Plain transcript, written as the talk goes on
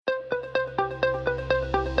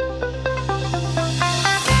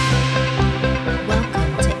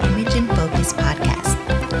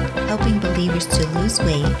believers to lose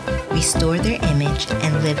weight, restore their image,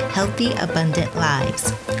 and live healthy, abundant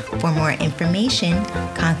lives. For more information,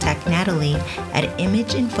 contact Natalie at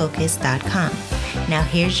imageinfocus.com. Now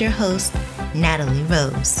here's your host, Natalie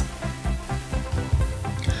Rose.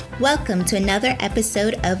 Welcome to another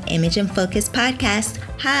episode of Image in Focus podcast.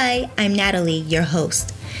 Hi, I'm Natalie, your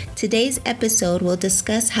host. Today's episode will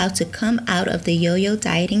discuss how to come out of the yo-yo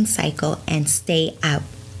dieting cycle and stay out.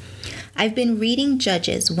 I've been reading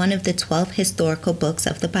Judges, one of the 12 historical books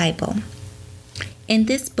of the Bible. In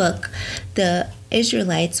this book, the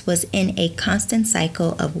Israelites was in a constant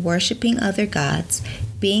cycle of worshiping other gods,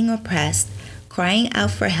 being oppressed, crying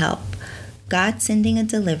out for help, God sending a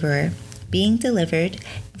deliverer, being delivered,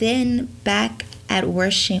 then back at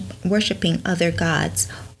worshiping other gods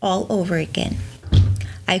all over again.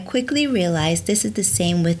 I quickly realized this is the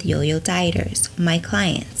same with yo-yo dieters, my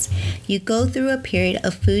clients. You go through a period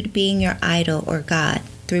of food being your idol or God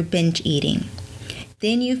through binge eating.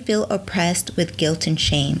 Then you feel oppressed with guilt and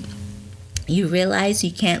shame. You realize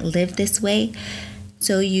you can't live this way,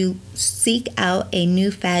 so you seek out a new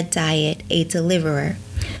fad diet, a deliverer.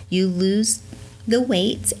 You lose the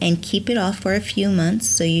weight and keep it off for a few months,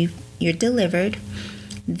 so you're delivered.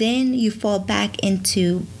 Then you fall back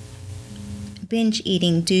into binge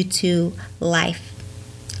eating due to life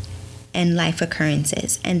and life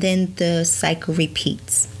occurrences, and then the cycle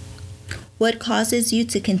repeats. What causes you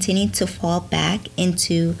to continue to fall back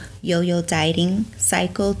into yo-yo dieting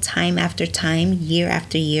cycle time after time, year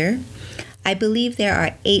after year? I believe there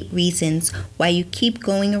are 8 reasons why you keep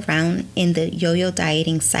going around in the yo-yo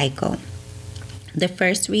dieting cycle. The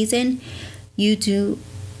first reason, you do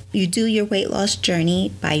your weight loss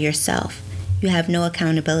journey by yourself. You have no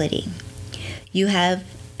accountability. You have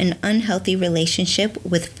an unhealthy relationship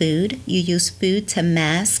with food. You use food to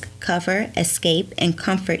mask, cover, escape, and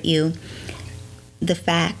comfort you the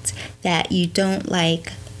fact that you don't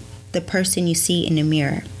like the person you see in the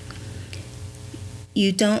mirror.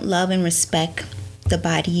 You don't love and respect the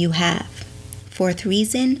body you have. Fourth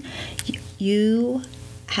reason, you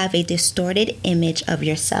have a distorted image of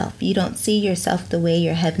yourself. You don't see yourself the way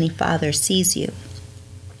your Heavenly Father sees you.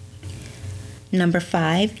 Number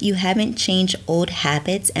 5, you haven't changed old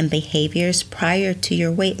habits and behaviors prior to your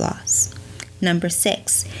weight loss. Number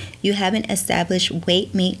 6, you haven't established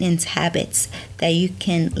weight maintenance habits that you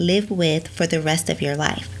can live with for the rest of your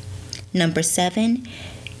life. Number 7,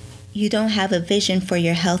 you don't have a vision for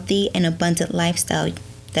your healthy and abundant lifestyle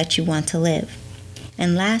that you want to live.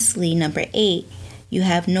 And lastly, number 8, you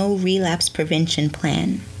have no relapse prevention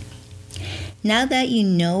plan. Now that you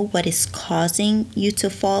know what is causing you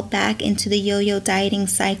to fall back into the yo-yo dieting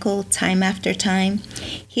cycle time after time,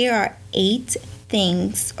 here are 8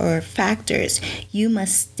 things or factors you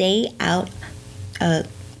must stay out of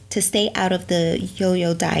the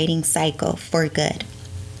yo-yo dieting cycle for good.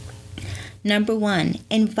 Number 1,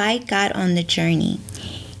 invite God on the journey.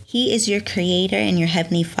 He is your creator and your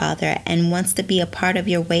Heavenly Father and wants to be a part of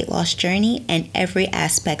your weight loss journey and every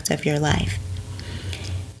aspect of your life.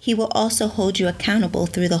 He will also hold you accountable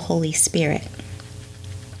through the Holy Spirit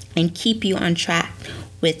and keep you on track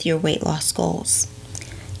with your weight loss goals.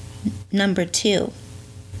 Number 2,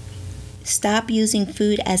 stop using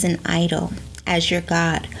food as an idol, as your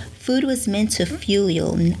God. Food was meant to fuel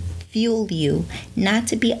you, not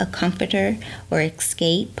to be a comforter or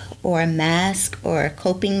escape or a mask or a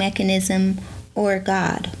coping mechanism or a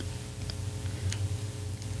God.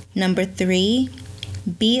 Number 3,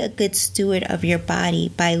 be a good steward of your body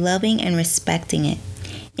by loving and respecting it.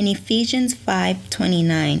 In Ephesians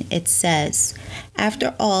 5:29, it says,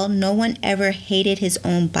 "After all, no one ever hated his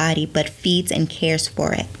own body but feeds and cares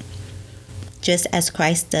for it, just as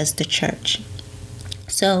Christ does the church."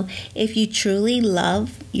 So, if you truly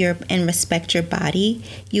love and respect your body,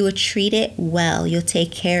 you will treat it well. You'll take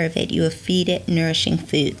care of it. You will feed it nourishing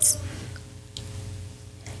foods.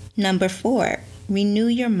 Number 4, renew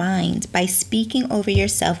your mind by speaking over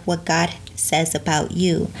yourself what God says about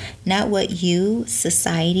you, not what you,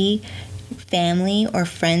 society, family, or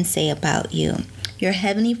friends say about you. Your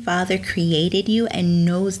Heavenly Father created you and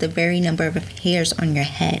knows the very number of hairs on your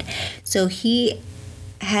head. So He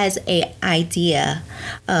has an idea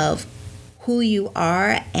of who you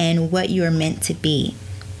are and what you are meant to be.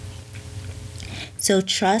 So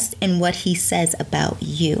trust in what He says about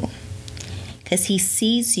you, because He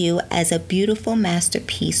sees you as a beautiful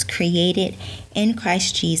masterpiece created in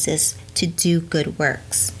Christ Jesus to do good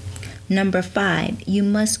works. Number 5, you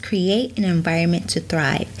must create an environment to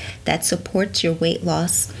thrive that supports your weight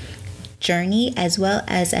loss journey as well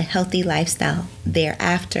as a healthy lifestyle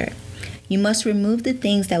thereafter. You must remove the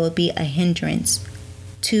things that will be a hindrance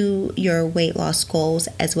to your weight loss goals,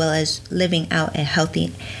 as well as living out a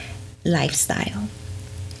healthy lifestyle.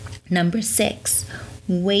 Number 6,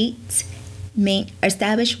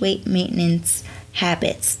 establish weight maintenance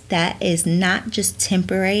habits. That is not just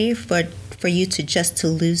temporary for you to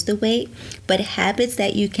lose the weight, but habits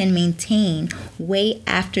that you can maintain way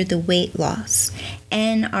after the weight loss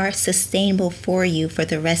and are sustainable for you for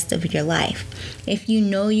the rest of your life. If you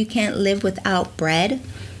know you can't live without bread,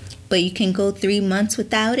 but you can go 3 months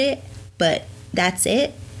without it, but that's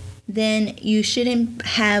it, then you shouldn't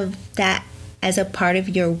have that as a part of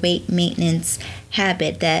your weight maintenance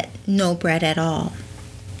habit, that no bread at all.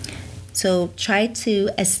 So try to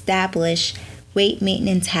establish weight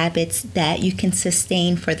maintenance habits that you can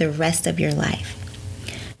sustain for the rest of your life.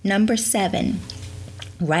 Number 7,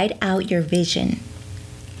 write out your vision.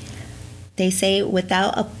 They say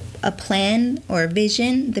without a plan or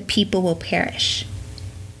vision, the people will perish.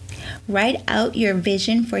 Write out your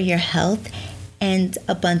vision for your health and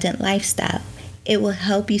abundant lifestyle. It will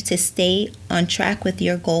help you to stay on track with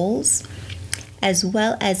your goals, as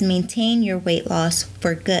well as maintain your weight loss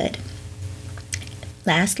for good.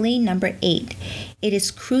 Lastly, number 8, it is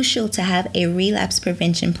crucial to have a relapse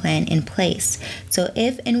prevention plan in place. So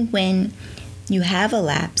if and when you have a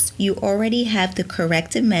lapse, you already have the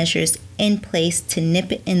corrective measures in place to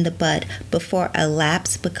nip it in the bud before a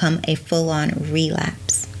lapse become a full-on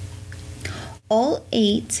relapse. All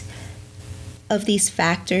 8 of these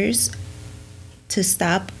factors to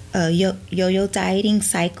stop a yo-yo dieting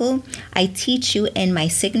cycle, I teach you in my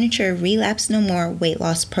signature Relapse No More weight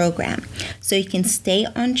loss program, so you can stay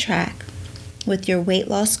on track with your weight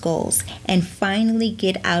loss goals and finally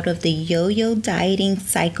get out of the yo-yo dieting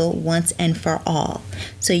cycle once and for all,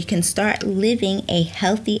 so you can start living a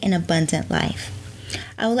healthy and abundant life.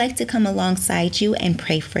 I would like to come alongside you and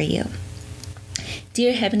pray for you.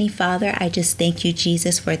 Dear Heavenly Father, I just thank you,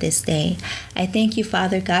 Jesus, for this day. I thank you,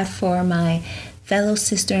 Father God, for my fellow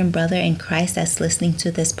sister and brother in Christ that's listening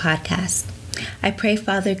to this podcast. I pray,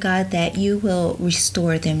 Father God, that you will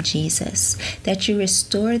restore them, Jesus, that you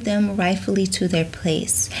restore them rightfully to their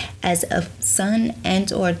place as a son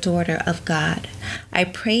and or daughter of God. I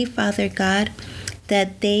pray, Father God,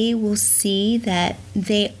 that they will see that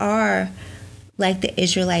they are like the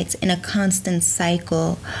Israelites in a constant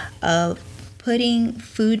cycle of putting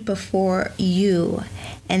food before you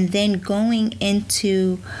and then going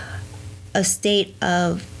into a state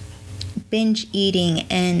of binge eating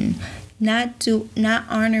and not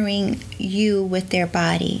honoring you with their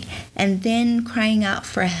body, and then crying out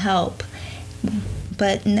for help.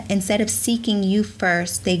 But instead of seeking you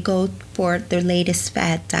first, they go for their latest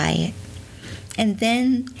fad diet. And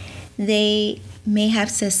then they may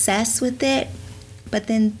have success with it, but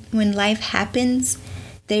then when life happens,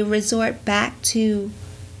 they resort back to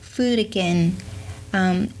food again,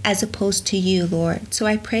 as opposed to you, Lord. So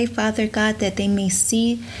I pray, Father God, that they may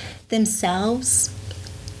see themselves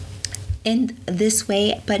in this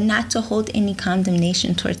way, but not to hold any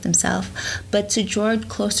condemnation towards themselves, but to draw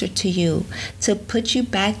closer to you, to put you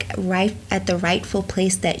back right at the rightful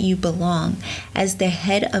place that you belong as the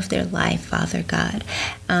head of their life, Father God,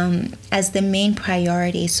 as the main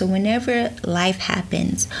priority. So whenever life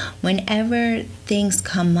happens, whenever things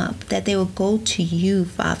come up, that they will go to you,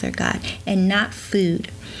 Father God, and not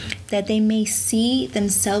food. That they may see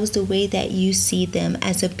themselves the way that you see them,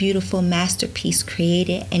 as a beautiful masterpiece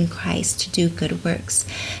created in Christ to do good works.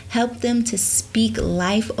 Help them to speak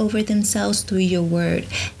life over themselves through your word.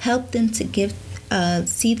 Help them to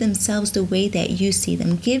see themselves the way that you see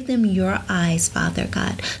them. Give them your eyes, Father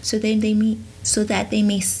God, so that they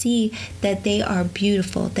may see that they are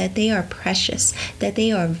beautiful, that they are precious, that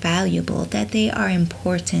they are valuable, that they are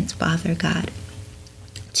important, Father God,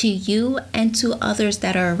 to you and to others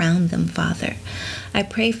that are around them, Father. I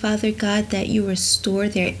pray, Father God, that you restore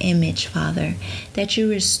their image, Father, that you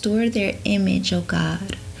restore their image, oh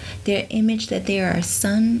God, their image that they are a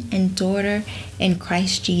son and daughter in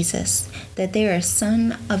Christ Jesus, that they are a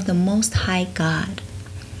son of the Most High God,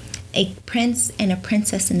 a prince and a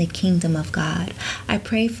princess in the kingdom of God. I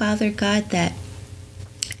pray, Father God, that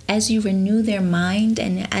as you renew their mind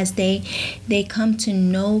and as they come to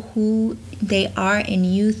know who they are in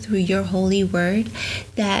you through your holy word,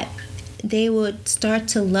 that they would start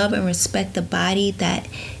to love and respect the body that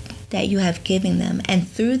you have given them. And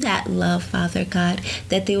through that love, Father God,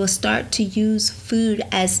 that they will start to use food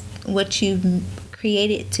as what you've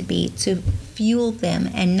created it to be, to fuel them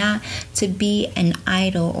and not to be an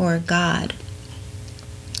idol or a god.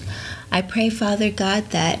 I pray, Father God,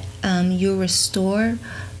 that you restore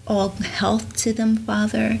all health to them,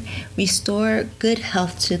 Father. Restore good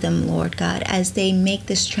health to them, Lord God, as they make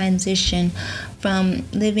this transition from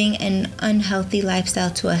living an unhealthy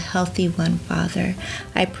lifestyle to a healthy one, Father.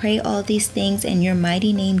 I pray all these things in your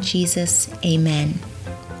mighty name, Jesus. Amen.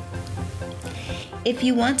 If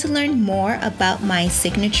you want to learn more about my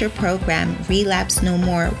signature program, Relapse No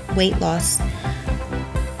More Weight Loss,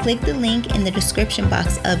 click the link in the description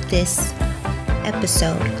box of this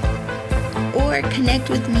episode, or connect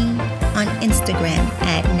with me on Instagram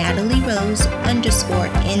at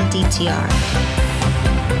NatalieRose_NDTR.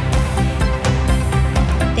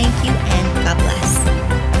 Thank you and God bless.